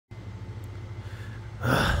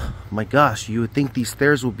My gosh, you would think these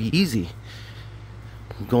stairs would be easy.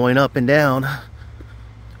 Going up and down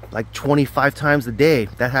like 25 times a day.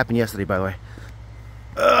 That happened yesterday, by the way.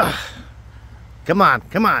 Come on,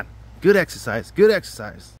 come on. Good exercise, good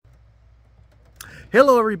exercise.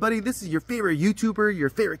 Hello everybody, this is your favorite YouTuber, your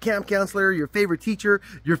favorite camp counselor, your favorite teacher,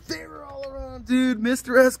 your favorite all around dude,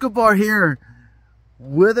 Mr. Escobar here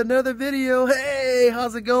with another video. Hey,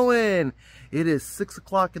 how's it going? It is 6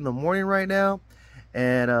 o'clock in the morning right now.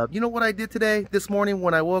 And you know what I did today, this morning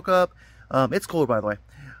when I woke up? It's cold, by the way.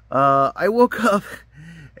 I woke up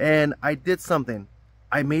and I did something.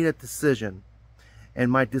 I made a decision. And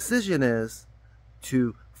my decision is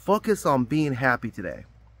to focus on being happy today.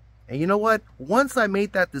 And you know what? Once I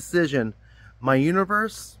made that decision, my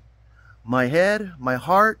universe, my head, my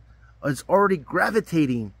heart is already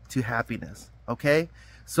gravitating to happiness. Okay?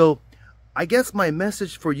 So I guess my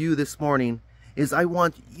message for you this morning is I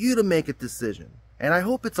want you to make a decision. And I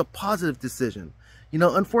hope it's a positive decision. You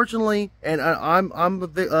know, unfortunately, and I'm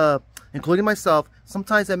including myself,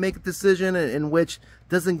 sometimes I make a decision in which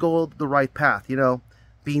doesn't go the right path, you know,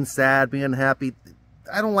 being sad, being unhappy.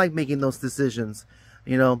 I don't like making those decisions,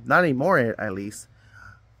 you know, not anymore at least.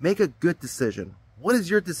 Make a good decision. What is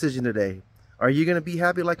your decision today? Are you going to be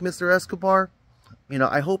happy like Mr. Escobar? You know,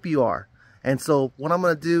 I hope you are. And so what I'm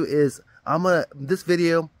going to do is this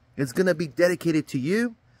video is going to be dedicated to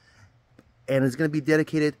you, and it's going to be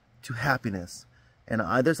dedicated to happiness. And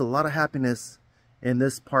there's a lot of happiness in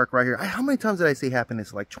this park right here. How many times did I say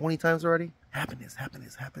happiness? Like 20 times already? Happiness,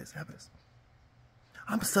 happiness, happiness, happiness.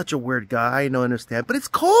 I'm such a weird guy, I don't understand. But it's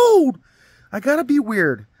cold. I gotta be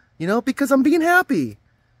weird, you know, because I'm being happy.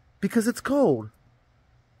 Because it's cold.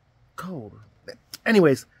 Cold.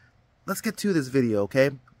 Anyways, let's get to this video,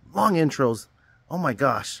 okay? Long intros. Oh my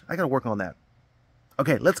gosh, I gotta work on that.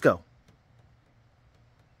 Okay, let's go.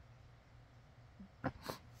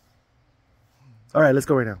 All right, let's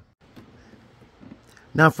go right now.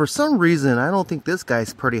 Now, for some reason, I don't think this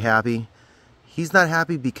guy's pretty happy. He's not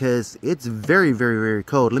happy because it's very, very, very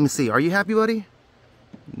cold. Let me see. Are you happy, buddy?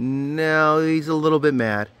 No, he's a little bit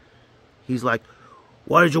mad. He's like,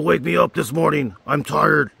 why did you wake me up this morning? I'm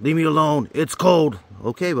tired. Leave me alone. It's cold.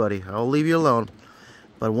 Okay, buddy. I'll leave you alone.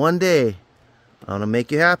 But one day, I'm going to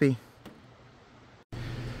make you happy.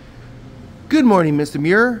 Good morning, Mr.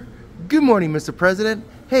 Muir. Good morning, Mr. President.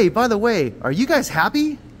 Hey, by the way, are you guys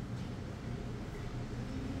happy?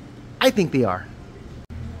 I think they are.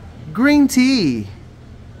 Green tea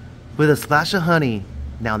with a splash of honey.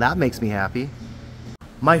 Now that makes me happy.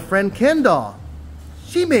 My friend Kendall,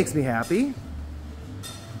 she makes me happy.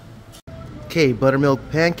 Okay, buttermilk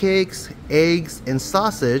pancakes, eggs, and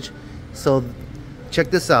sausage. So check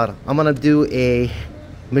this out. I'm gonna do a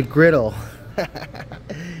McGriddle.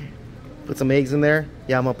 Put some eggs in there.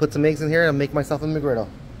 Yeah, I'm gonna put some eggs in here and make myself a McGriddle.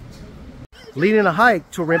 Leading a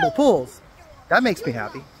hike to Rainbow Pools. That makes me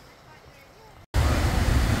happy.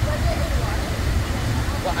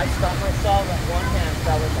 Well, I stopped myself at one hand,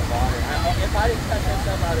 fell in the water. If I didn't touch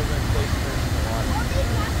myself, I would have been face first in the water.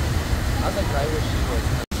 I was like right where she was.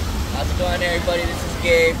 How's it going, everybody? This is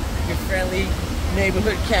Gabe, your friendly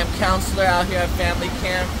neighborhood camp counselor out here at Family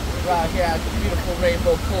Camp. We're out here at the beautiful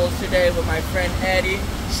Rainbow Pools today with my friend Eddie.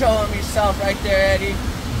 Show him yourself right there, Eddie.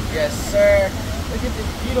 Yes, sir. Look at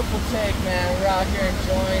this beautiful take, man. We're out here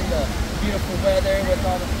enjoying the beautiful weather with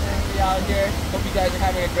all the family out here. Hope you guys are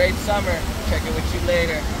having a great summer. Check in with you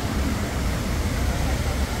later.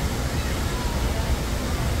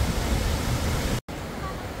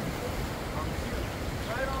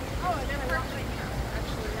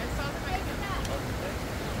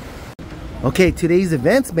 Okay, today's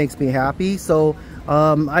events makes me happy. So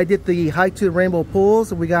I did the hike to the Rainbow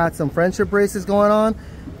Pools. We got some friendship races going on.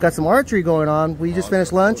 Got some archery going on. We just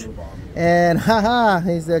finished lunch. And haha,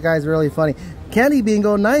 that guy's really funny. Candy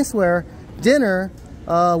bingo, niceware, dinner,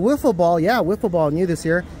 wiffle ball. Yeah, wiffle ball new this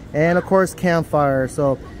year. And of course, campfire.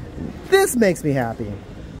 So this makes me happy.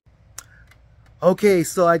 Okay,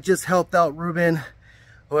 so I just helped out Ruben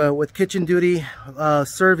with kitchen duty,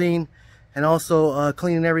 serving, and also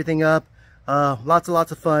cleaning everything up. Lots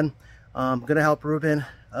of fun. I'm gonna help Ruben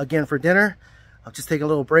again for dinner. I'll just take a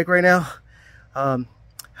little break right now.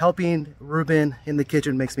 Helping Ruben in the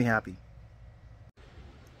kitchen makes me happy.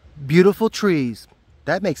 Beautiful trees,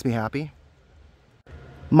 that makes me happy.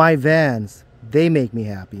 My vans, they make me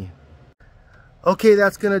happy. Okay,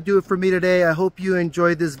 that's gonna do it for me today. I hope you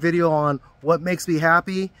enjoyed this video on what makes me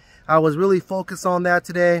happy. I was really focused on that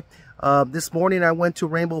today. This morning I went to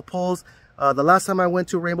Rainbow Pools. The last time I went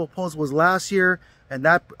to Rainbow Pools was last year, and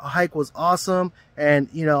that hike was awesome. And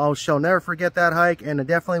you know, I shall never forget that hike, and I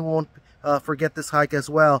definitely won't forget this hike as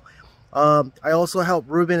well. I also helped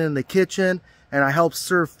Ruben in the kitchen, and I helped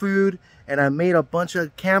serve food, and I made a bunch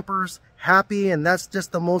of campers happy, and that's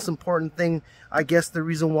just the most important thing. I guess the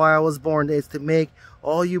reason why I was born is to make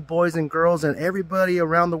all you boys and girls and everybody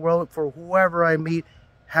around the world, for whoever I meet,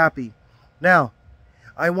 happy. Now,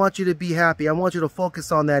 I want you to be happy. I want you to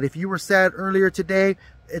focus on that. If you were sad earlier today,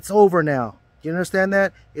 it's over now. You understand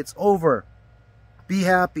that? It's over. Be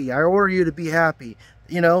happy. I order you to be happy.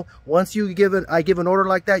 You know, once I give an order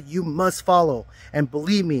like that, you must follow. And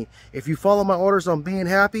believe me, if you follow my orders on being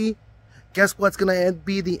happy, guess what's going to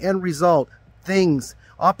be the end result? Things,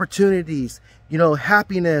 opportunities, you know,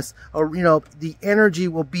 happiness, or, you know, the energy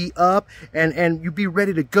will be up, and you'll be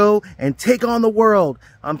ready to go and take on the world.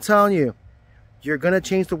 I'm telling you, you're going to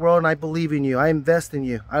change the world, and I believe in you. I invest in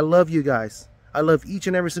you. I love you guys. I love each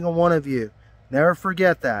and every single one of you. Never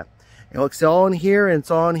forget that. You know, it's all in here and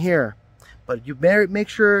it's all in here. But you better make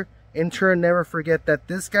sure, in turn, never forget that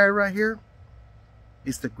this guy right here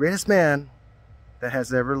is the greatest man that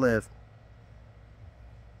has ever lived.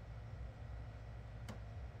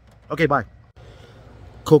 Okay, bye.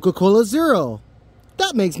 Coca-Cola Zero.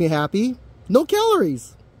 That makes me happy. No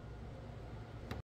calories.